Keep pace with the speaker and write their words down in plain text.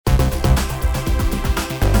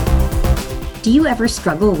Do you ever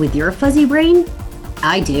struggle with your fuzzy brain?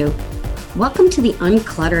 I do. Welcome to the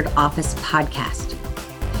Uncluttered Office podcast.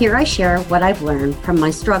 Here I share what I've learned from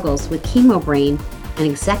my struggles with chemo brain and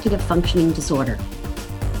executive functioning disorder.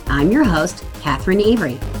 I'm your host, Catherine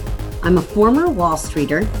Avery. I'm a former Wall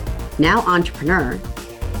Streeter, now entrepreneur,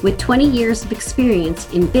 with 20 years of experience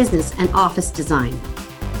in business and office design.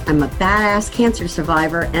 I'm a badass cancer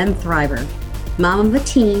survivor and thriver, mom of a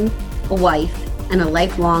teen, a wife, and a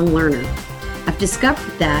lifelong learner. I've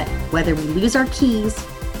discovered that whether we lose our keys,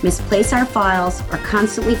 misplace our files, or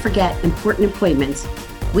constantly forget important appointments,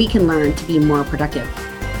 we can learn to be more productive.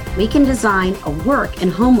 We can design a work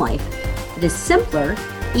and home life that is simpler,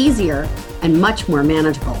 easier, and much more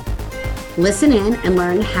manageable. Listen in and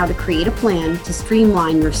learn how to create a plan to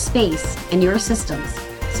streamline your space and your systems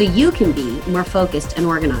so you can be more focused and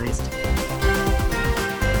organized.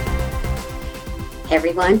 Hey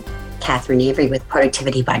everyone, Catherine Avery with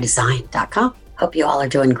productivitybydesign.com. Hope you all are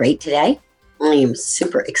doing great today. I am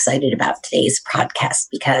super excited about today's podcast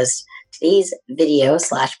because today's video /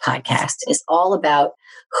 podcast is all about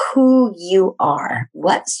who you are.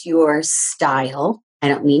 What's your style? I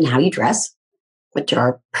don't mean how you dress, but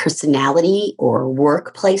your personality or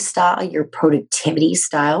workplace style, your productivity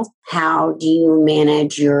style. How do you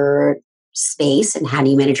manage your space and how do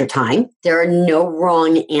you manage your time? There are no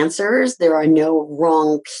wrong answers. There are no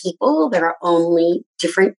wrong people. There are only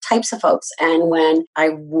different types of folks. And when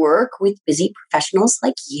I work with busy professionals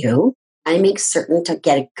like you, I make certain to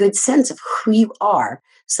get a good sense of who you are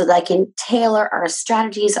so that I can tailor our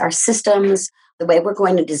strategies, our systems, the way we're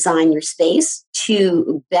going to design your space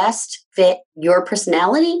to best fit your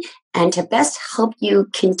personality and to best help you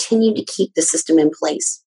continue to keep the system in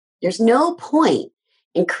place. There's no point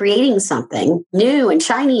in creating something new and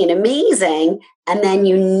shiny and amazing, and then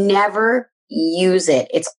you never use it.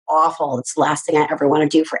 It's awful. It's the last thing I ever want to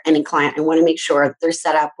do for any client. I want to make sure that they're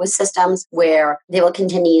set up with systems where they will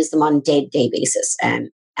continue to use them on a day-to-day basis. And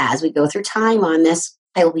as we go through time on this,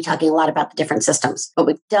 I will be talking a lot about the different systems. But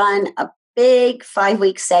we've done a big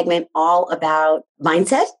 5-week segment all about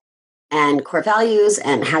mindset and core values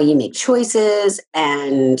and how you make choices.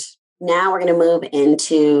 And now we're going to move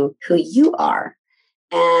into who you are.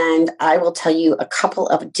 And I will tell you a couple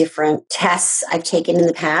of different tests I've taken in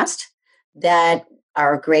the past that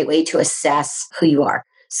are a great way to assess who you are.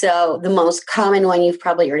 So the most common one you've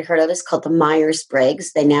probably already heard of is called the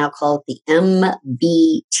Myers-Briggs. They now call it the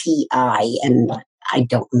MBTI, and I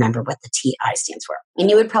don't remember what the TI stands for. And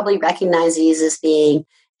you would probably recognize these as being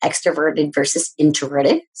extroverted versus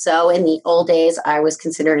introverted. So in the old days, I was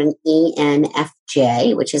considered an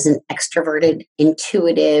ENFJ, which is an extroverted,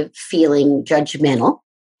 intuitive, feeling, judgmental.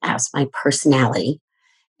 That's my personality.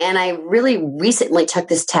 And I really recently took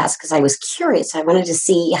this test because I was curious. I wanted to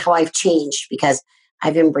see how I've changed because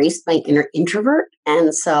I've embraced my inner introvert.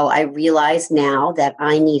 And so I realize now that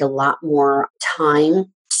I need a lot more time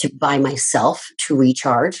by myself to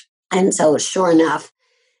recharge. And so sure enough,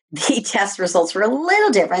 the test results were a little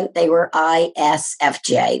different. They were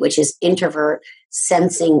ISFJ, which is introvert,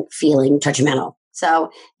 sensing, feeling, judgmental. So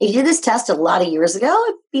if you did this test a lot of years ago,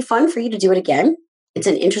 it'd be fun for you to do it again. It's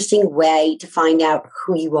an interesting way to find out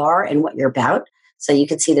who you are and what you're about. So you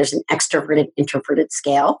can see there's an extroverted, introverted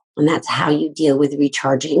scale, and that's how you deal with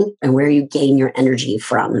recharging and where you gain your energy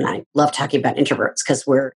from. And I love talking about introverts because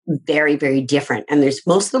we're very, very different. And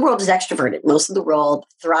most of the world is extroverted. Most of the world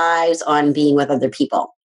thrives on being with other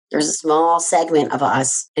people. There's a small segment of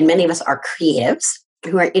us, and many of us are creatives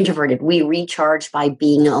who are introverted. We recharge by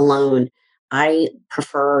being alone. I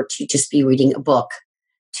prefer to just be reading a book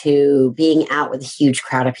to being out with a huge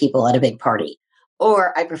crowd of people at a big party.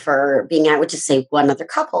 Or I prefer being out with just say one other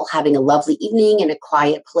couple, having a lovely evening in a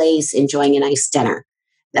quiet place, enjoying a nice dinner.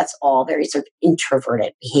 That's all very sort of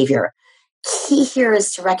introverted behavior. Key here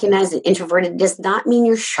is to recognize that introverted does not mean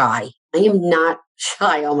you're shy. I am not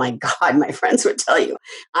shy. Oh my God, my friends would tell you.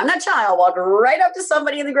 I'm not shy. I'll walk right up to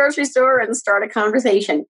somebody in the grocery store and start a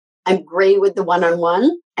conversation. I'm great with the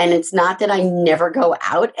one-on-one. And it's not that I never go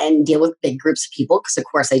out and deal with big groups of people, because of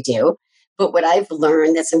course I do. But what I've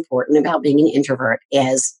learned that's important about being an introvert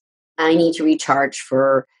is I need to recharge.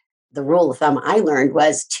 For the rule of thumb I learned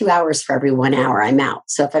was 2 hours for every 1 hour I'm out.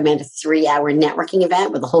 So if I'm at a 3-hour networking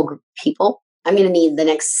event with a whole group of people, I'm going to need the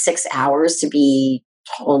next 6 hours to be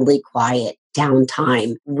totally quiet,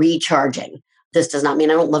 downtime, recharging. This does not mean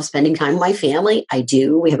I don't love spending time with my family. I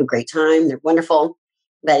do. We have a great time. They're wonderful.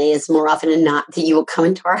 But it is more often than not that you will come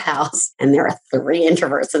into our house and there are 3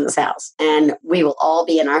 introverts in this house. And we will all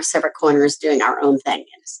be in our separate corners doing our own thing.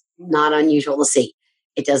 It's not unusual to see.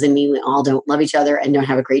 It doesn't mean we all don't love each other and don't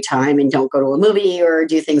have a great time and don't go to a movie or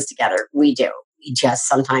do things together. We do. We just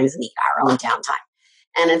sometimes need our own downtime.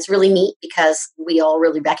 And it's really neat because we all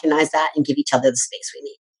really recognize that and give each other the space we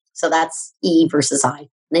need. So that's E versus I.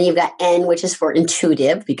 Then you've got N, which is for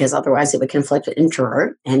intuitive, because otherwise it would conflict with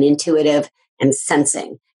introvert, and intuitive and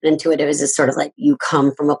sensing. And intuitive is just sort of like you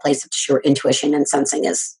come from a place of pure intuition, and sensing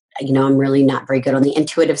is, I'm really not very good on the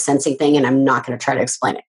intuitive sensing thing, and I'm not going to try to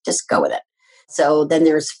explain it. Just go with it. So then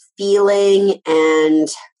there's feeling and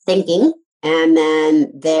thinking. And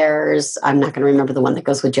then there's, I'm not going to remember the one that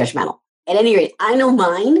goes with judgmental. At any rate, I know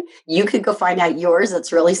mine. You could go find out yours.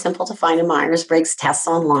 It's really simple to find in Myers-Briggs tests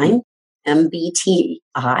online.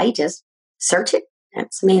 MBTI, just search it.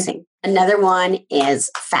 It's amazing. Another one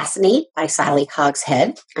is Fascinate by Sally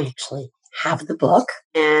Hogshead. I actually have the book,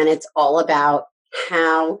 and it's all about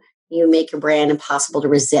how you make your brand impossible to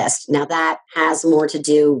resist. Now, that has more to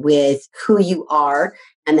do with who you are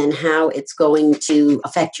and then how it's going to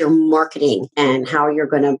affect your marketing and how you're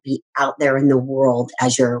going to be out there in the world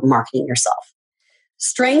as you're marketing yourself.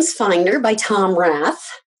 Strengths Finder by Tom Rath.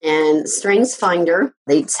 And Strengths Finder,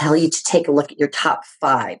 they tell you to take a look at your top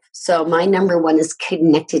 5. So my number 1 is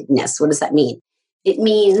connectedness. What does that mean? It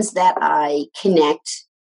means that I connect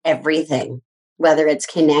everything, whether it's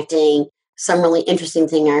connecting some really interesting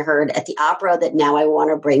thing I heard at the opera that now I want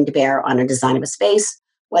to bring to bear on a design of a space,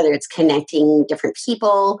 whether it's connecting different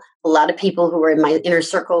people. A lot of people who are in my inner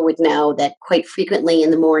circle would know that quite frequently in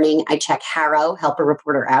the morning, I check HARO, Help a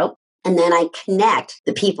Reporter Out, and then I connect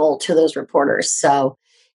the people to those reporters. So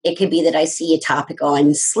it could be that I see a topic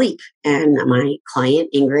on sleep, and my client,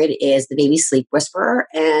 Ingrid, is the baby sleep whisperer.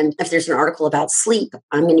 And if there's an article about sleep,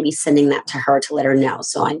 I'm going to be sending that to her to let her know.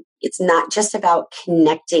 So it's not just about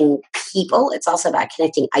connecting people. It's also about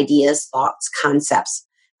connecting ideas, thoughts, concepts,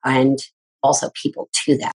 and also people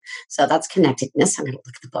to that. So that's connectedness. I'm going to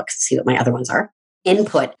look at the book to see what my other ones are.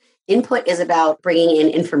 Input. Input is about bringing in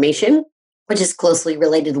information, which is closely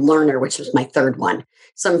related to learner, which was my third one.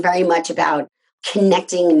 So I'm very much about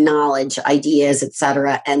connecting knowledge, ideas,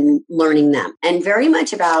 etc., and learning them. And very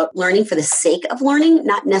much about learning for the sake of learning,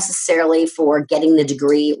 not necessarily for getting the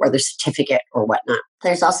degree or the certificate or whatnot.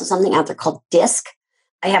 There's also something out there called DISC.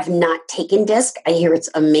 I have not taken DISC. I hear it's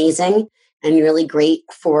amazing and really great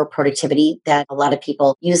for productivity, that a lot of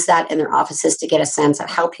people use that in their offices to get a sense of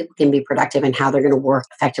how people can be productive and how they're going to work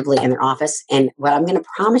effectively in their office. And what I'm going to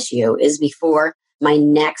promise you is before my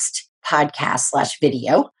next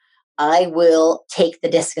podcast/video, I will take the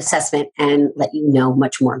DISC assessment and let you know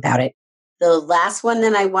much more about it. The last one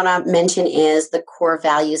that I want to mention is the Core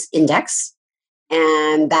Values Index.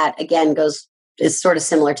 And that, again, is sort of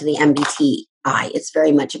similar to the MBTI. It's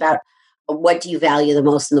very much about what do you value the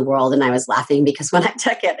most in the world? And I was laughing because when I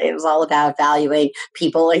took it, it was all about valuing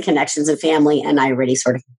people and connections and family. And we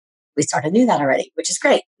sort of knew that already, which is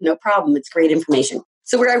great. No problem. It's great information.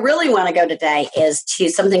 So where I really want to go today is to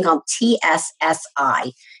something called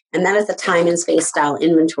TSSI. And that is the Time and Space Style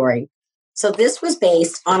Inventory. So this was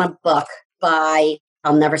based on a book by,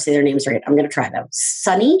 I'll never say their names right. I'm going to try though.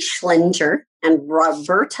 Sunny Schlinger and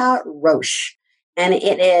Roberta Roche. And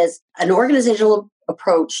it is an organizational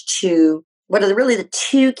approach to what are really the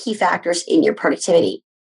 2 key factors in your productivity.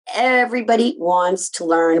 Everybody wants to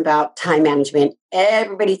learn about time management.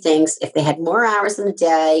 Everybody thinks if they had more hours in the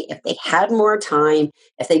day, if they had more time,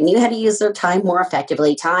 if they knew how to use their time more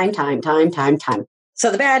effectively, time.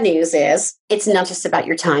 So the bad news is it's not just about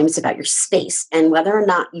your time, it's about your space and whether or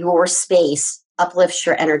not your space uplifts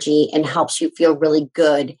your energy and helps you feel really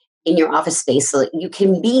good in your office space so that you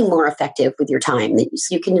can be more effective with your time,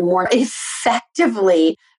 so you can more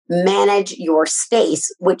effectively manage your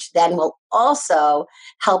space, which then will also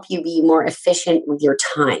help you be more efficient with your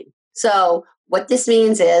time. So what this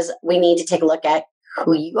means is we need to take a look at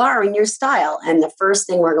who you are and your style. And the first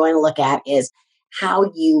thing we're going to look at is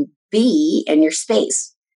how you be in your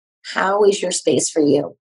space. How is your space for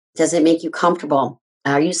you? Does it make you comfortable?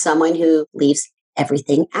 Are you someone who leaves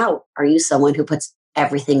everything out? Are you someone who puts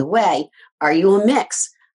everything away? Are you a mix?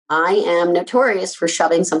 I am notorious for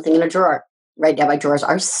shoving something in a drawer. Right now, my drawers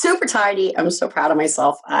are super tidy. I'm so proud of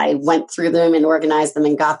myself. I went through them and organized them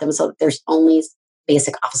and got them so that there's only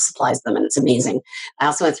basic office supplies in them, and it's amazing. I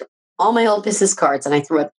also went through all my old business cards and I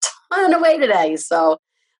threw a ton away today. So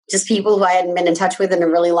just people who I hadn't been in touch with in a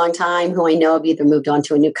really long time, who I know have either moved on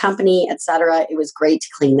to a new company, etc. It was great to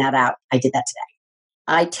clean that out. I did that today.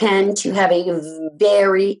 I tend to have a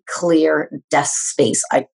very clear desk space.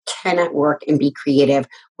 I cannot work and be creative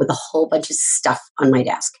with a whole bunch of stuff on my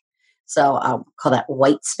desk. So I'll call that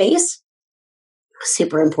white space.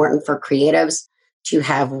 Super important for creatives to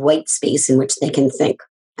have white space in which they can think.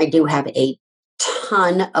 I do have a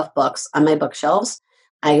ton of books on my bookshelves.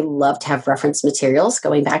 I love to have reference materials,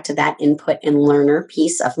 going back to that input and learner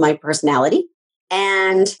piece of my personality.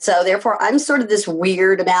 And so therefore, I'm sort of this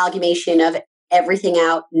weird amalgamation of everything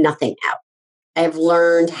out, nothing out. I've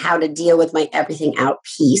learned how to deal with my everything out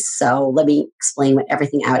piece. So let me explain what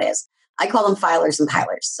everything out is. I call them filers and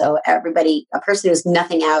pilers. So a person who's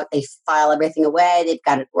nothing out, they file everything away, they've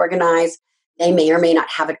got it organized. They may or may not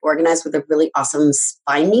have it organized with a really awesome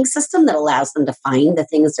finding system that allows them to find the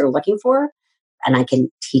things they're looking for. And I can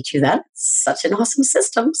teach you that. It's such an awesome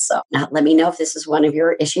system. So now let me know if this is one of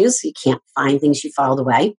your issues. You can't find things you filed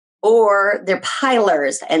away. Or they're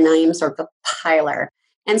pilers, and I am sort of a piler.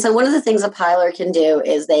 And so one of the things a piler can do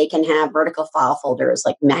is they can have vertical file folders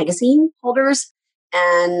like magazine holders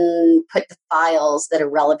and put the files that are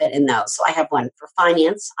relevant in those. So I have one for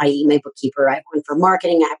finance, i.e. my bookkeeper. I have one for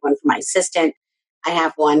marketing. I have one for my assistant. I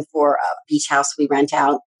have one for a beach house we rent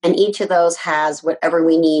out. And each of those has whatever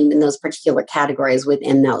we need in those particular categories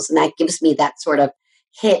within those. And that gives me that sort of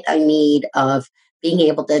hit I need of being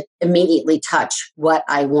able to immediately touch what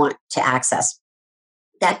I want to access.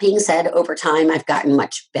 That being said, over time, I've gotten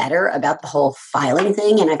much better about the whole filing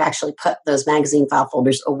thing, and I've actually put those magazine file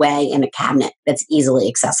folders away in a cabinet that's easily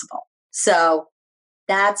accessible. So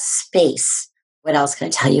that's space. What else can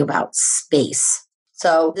I tell you about space?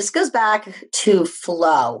 So this goes back to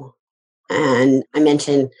flow. And I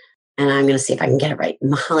mentioned, and I'm going to see if I can get it right,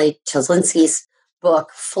 Mihaly Csikszentmihalyi's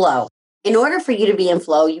book, Flow. In order for you to be in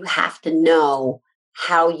flow, you have to know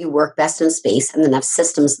how you work best in space and then have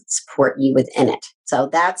systems that support you within it. So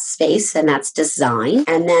that's space and that's design.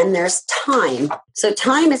 And then there's time. So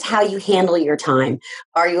time is how you handle your time.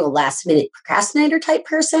 Are you a last minute procrastinator type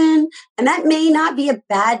person? And that may not be a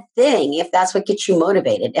bad thing if that's what gets you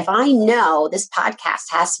motivated. If I know this podcast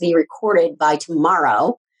has to be recorded by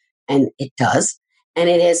tomorrow, and it does, and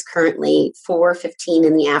it is currently 4:15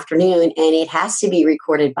 in the afternoon, and it has to be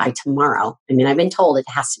recorded by tomorrow. I mean, I've been told it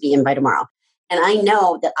has to be in by tomorrow. And I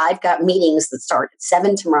know that I've got meetings that start at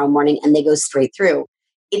 7 tomorrow morning and they go straight through.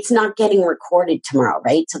 It's not getting recorded tomorrow,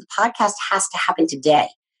 right? So the podcast has to happen today.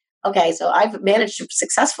 Okay, so I've managed to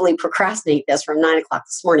successfully procrastinate this from 9 o'clock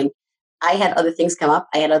this morning. I had other things come up.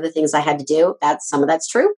 I had other things I had to do. Some of that's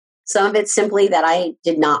true. Some of it's simply that I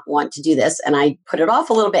did not want to do this and I put it off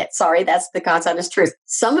a little bit. Sorry, that's the God's honest truth.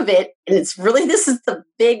 Some of it, and it's really, this is the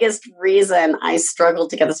biggest reason I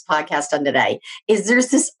struggled to get this podcast done today, is there's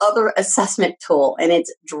this other assessment tool and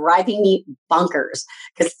it's driving me bonkers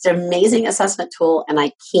because it's an amazing assessment tool and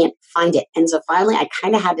I can't find it. And so finally, I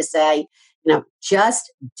kind of had to say,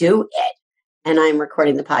 just do it. And I'm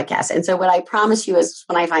recording the podcast. And so what I promise you is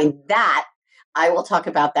when I find that, I will talk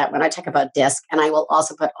about that when I talk about DISC, and I will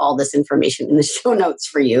also put all this information in the show notes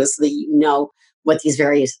for you so that you know what these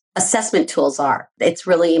various assessment tools are. It's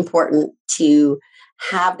really important to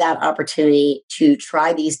have that opportunity to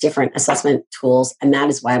try these different assessment tools, and that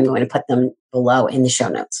is why I'm going to put them below in the show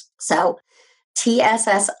notes. So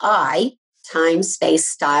TSSI, Time, Space,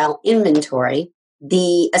 Style, Inventory,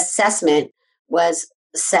 the assessment was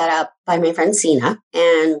set up by my friend Sina,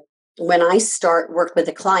 and when I start work with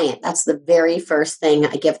a client, that's the very first thing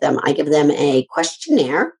I give them. I give them a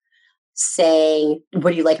questionnaire saying,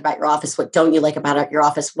 what do you like about your office? What don't you like about your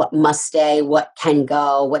office? What must stay? What can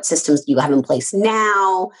go? What systems do you have in place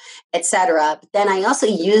now? Etc. But then I also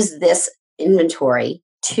use this inventory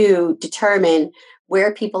to determine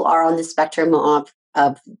where people are on the spectrum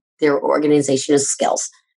of their organizational skills.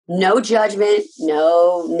 No judgment,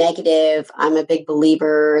 no negative. I'm a big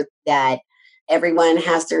believer that everyone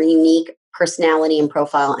has their unique personality and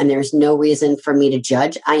profile, and there's no reason for me to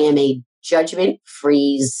judge. I am a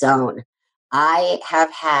judgment-free zone. I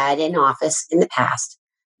have had an office in the past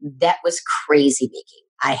that was crazy making.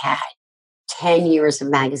 I had 10 years of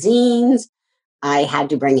magazines. I had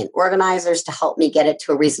to bring in organizers to help me get it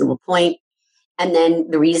to a reasonable point. And then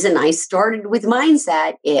the reason I started with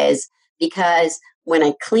Mindset is because when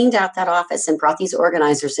I cleaned out that office and brought these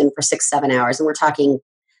organizers in for 6-7 hours, and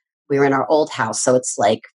we were in our old house, so it's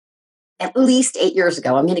like at least 8 years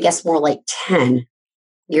ago. I'm going to guess more like 10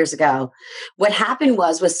 years ago. What happened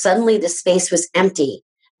was suddenly the space was empty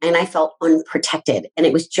and I felt unprotected. And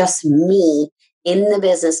it was just me in the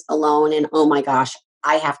business alone. And oh my gosh,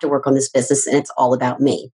 I have to work on this business and it's all about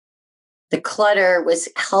me. The clutter was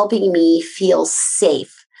helping me feel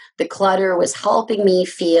safe. The clutter was helping me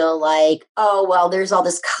feel like, oh, well, there's all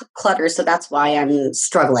this clutter, so that's why I'm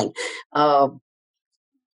struggling.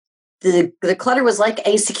 The clutter was like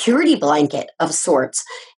a security blanket of sorts.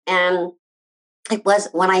 And it was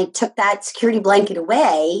when I took that security blanket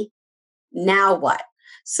away, now what?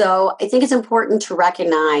 So I think it's important to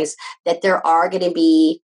recognize that there are going to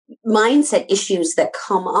be mindset issues that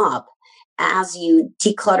come up. as you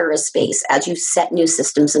declutter a space, as you set new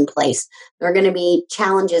systems in place, there are going to be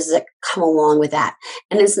challenges that come along with that.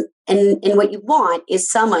 And what you want is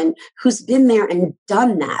someone who's been there and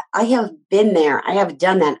done that. I have been there. I have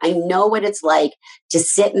done that. I know what it's like to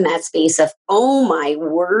sit in that space of, oh my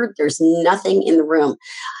word, there's nothing in the room.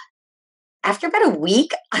 After about a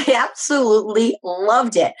week, I absolutely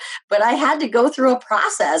loved it. But I had to go through a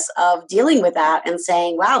process of dealing with that and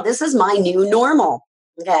saying, wow, this is my new normal.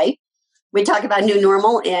 Okay. We talk about new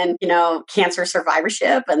normal in, cancer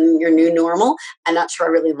survivorship and your new normal. I'm not sure I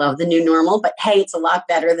really love the new normal, but hey, it's a lot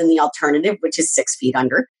better than the alternative, which is 6 feet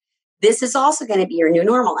under. This is also going to be your new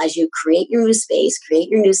normal as you create your new space, create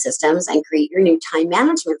your new systems, and create your new time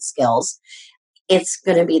management skills. It's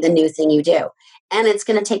going to be the new thing you do. And it's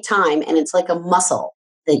going to take time, and it's like a muscle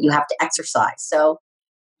that you have to exercise. So,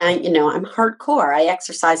 I'm hardcore. I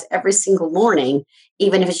exercise every single morning,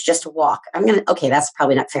 even if it's just a walk. Okay, that's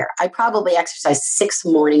probably not fair. I probably exercise 6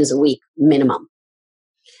 mornings a week minimum.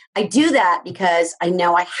 I do that because I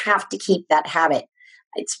know I have to keep that habit.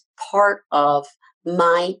 It's part of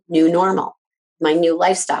my new normal. My new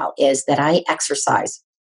lifestyle is that I exercise.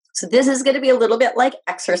 So this is going to be a little bit like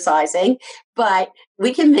exercising, but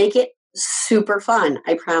we can make it super fun.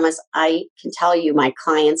 I promise. I can tell you, my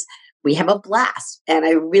clients, we have a blast, and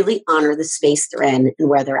I really honor the space they're in and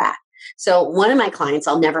where they're at. So one of my clients,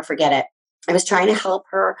 I'll never forget it. I was trying to help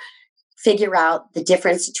her figure out the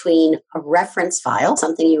difference between a reference file,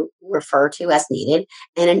 something you refer to as needed,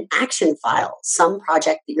 and an action file, some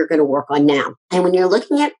project that you're going to work on now. And when you're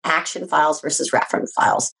looking at action files versus reference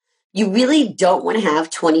files, you really don't want to have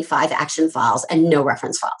 25 action files and no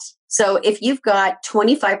reference files. So if you've got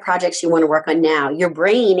 25 projects you want to work on now, your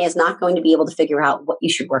brain is not going to be able to figure out what you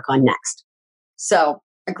should work on next. So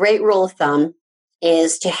a great rule of thumb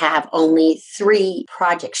is to have only 3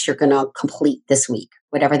 projects you're going to complete this week,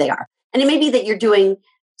 whatever they are. And it may be that you're doing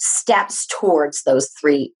steps towards those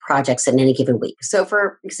 3 projects in any given week. So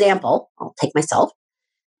for example, I'll take myself.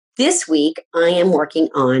 This week, I am working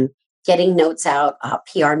on getting notes out,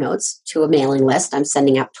 PR notes to a mailing list. I'm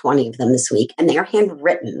sending out 20 of them this week, and they are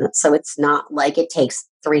handwritten. So it's not like it takes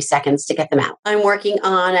 3 seconds to get them out. I'm working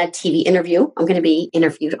on a TV interview. I'm going to be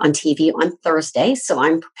interviewed on TV on Thursday. So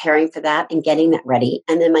I'm preparing for that and getting that ready.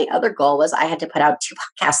 And then my other goal was I had to put out 2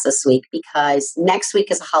 podcasts this week because next week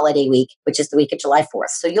is a holiday week, which is the week of July 4th.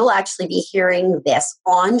 So you'll actually be hearing this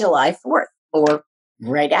on July 4th or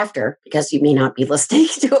right after, because you may not be listening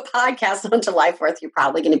to a podcast on July 4th. You're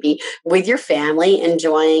probably going to be with your family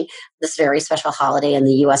enjoying this very special holiday in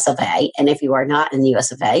the US of A. And if you are not in the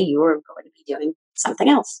US of A, you are going to be doing something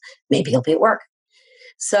else. Maybe you'll be at work.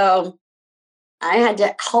 So I had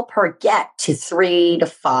to help her get to 3 to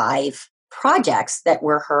 5 projects that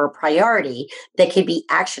were her priority that could be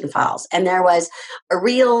action files. And there was a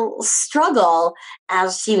real struggle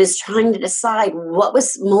as she was trying to decide what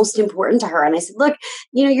was most important to her. And I said, look,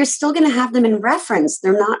 you're still going to have them in reference.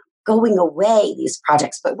 They're not going away, these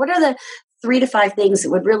projects. But what are the 3 to 5 things that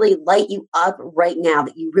would really light you up right now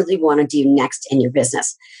that you really want to do next in your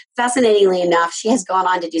business? Fascinatingly enough, she has gone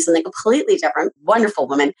on to do something completely different. Wonderful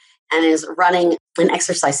woman. And is running an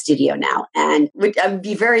exercise studio now. And I'd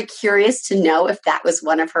be very curious to know if that was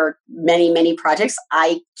one of her many, many projects.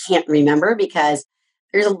 I can't remember because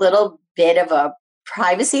there's a little bit of a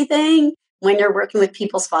privacy thing when you're working with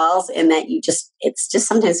people's files, in that it's just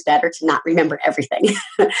sometimes better to not remember everything.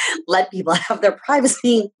 Let people have their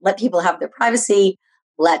privacy, let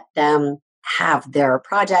them have their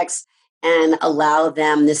projects, and allow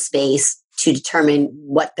them the space to determine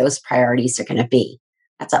what those priorities are going to be.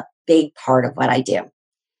 That's a big part of what I do.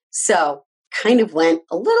 So kind of went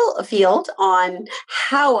a little afield on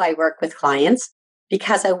how I work with clients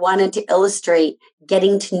because I wanted to illustrate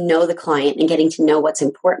getting to know the client and getting to know what's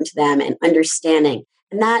important to them and understanding.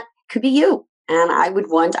 And that could be you. And I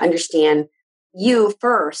would want to understand you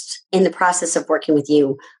first in the process of working with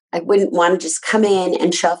you. I wouldn't want to just come in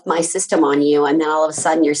and shove my system on you. And then all of a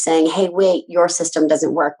sudden you're saying, hey, wait, your system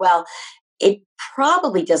doesn't work. Well, it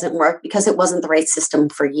probably doesn't work because it wasn't the right system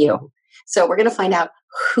for you. So we're going to find out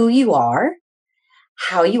who you are,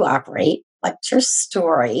 how you operate, what's your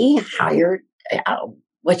story,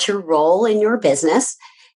 what's your role in your business,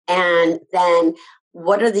 and then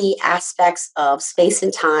what are the aspects of space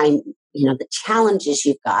and time, the challenges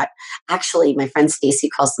you've got. Actually, my friend Stacy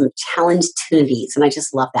calls them challenge-tunities, and I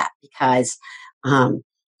just love that because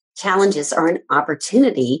challenges are an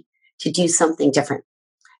opportunity to do something different.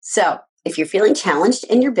 So if you're feeling challenged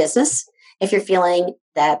in your business, if you're feeling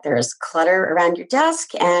that there's clutter around your desk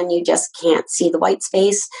and you just can't see the white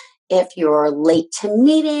space, if you're late to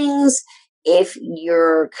meetings, if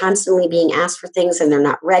you're constantly being asked for things and they're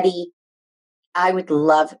not ready, I would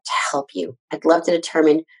love to help you. I'd love to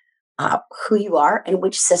determine who you are and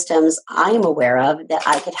which systems I am aware of that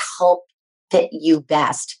I could help fit you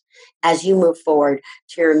best as you move forward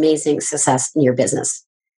to your amazing success in your business.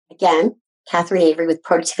 Again, Catherine Avery with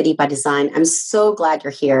Productivity by Design. I'm so glad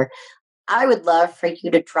you're here. I would love for you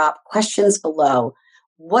to drop questions below.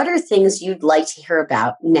 What are things you'd like to hear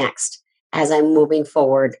about next as I'm moving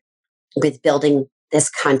forward with building this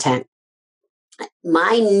content?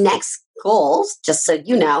 My next goals, just so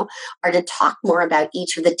you know, are to talk more about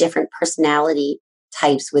each of the different personality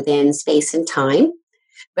types within space and time.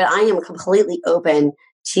 But I am completely open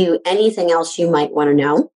to anything else you might want to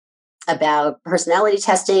know about personality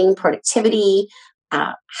testing, productivity,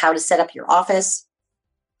 how to set up your office.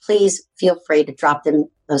 Please feel free to drop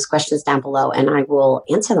those questions down below and I will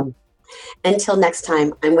answer them. Until next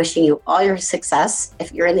time, I'm wishing you all your success.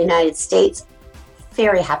 If you're in the United States,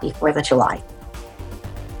 very happy 4th of July.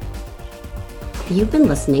 You've been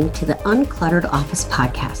listening to the Uncluttered Office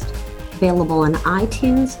Podcast, available on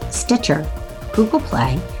iTunes, Stitcher, Google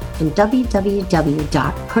Play, and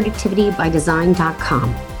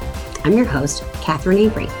www.productivitybydesign.com. I'm your host, Catherine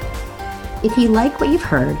Avery. If you like what you've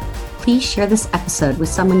heard, please share this episode with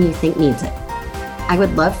someone you think needs it. I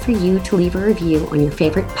would love for you to leave a review on your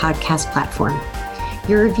favorite podcast platform.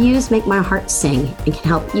 Your reviews make my heart sing and can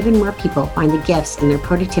help even more people find the gifts in their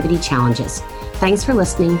productivity challenges. Thanks for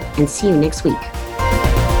listening and see you next week.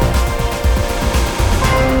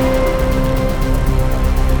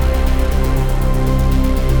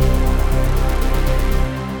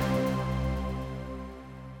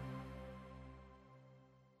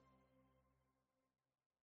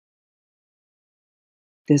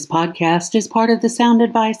 This podcast is part of the Sound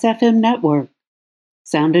Advice FM network.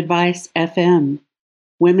 Sound Advice FM.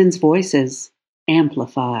 Women's voices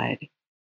amplified.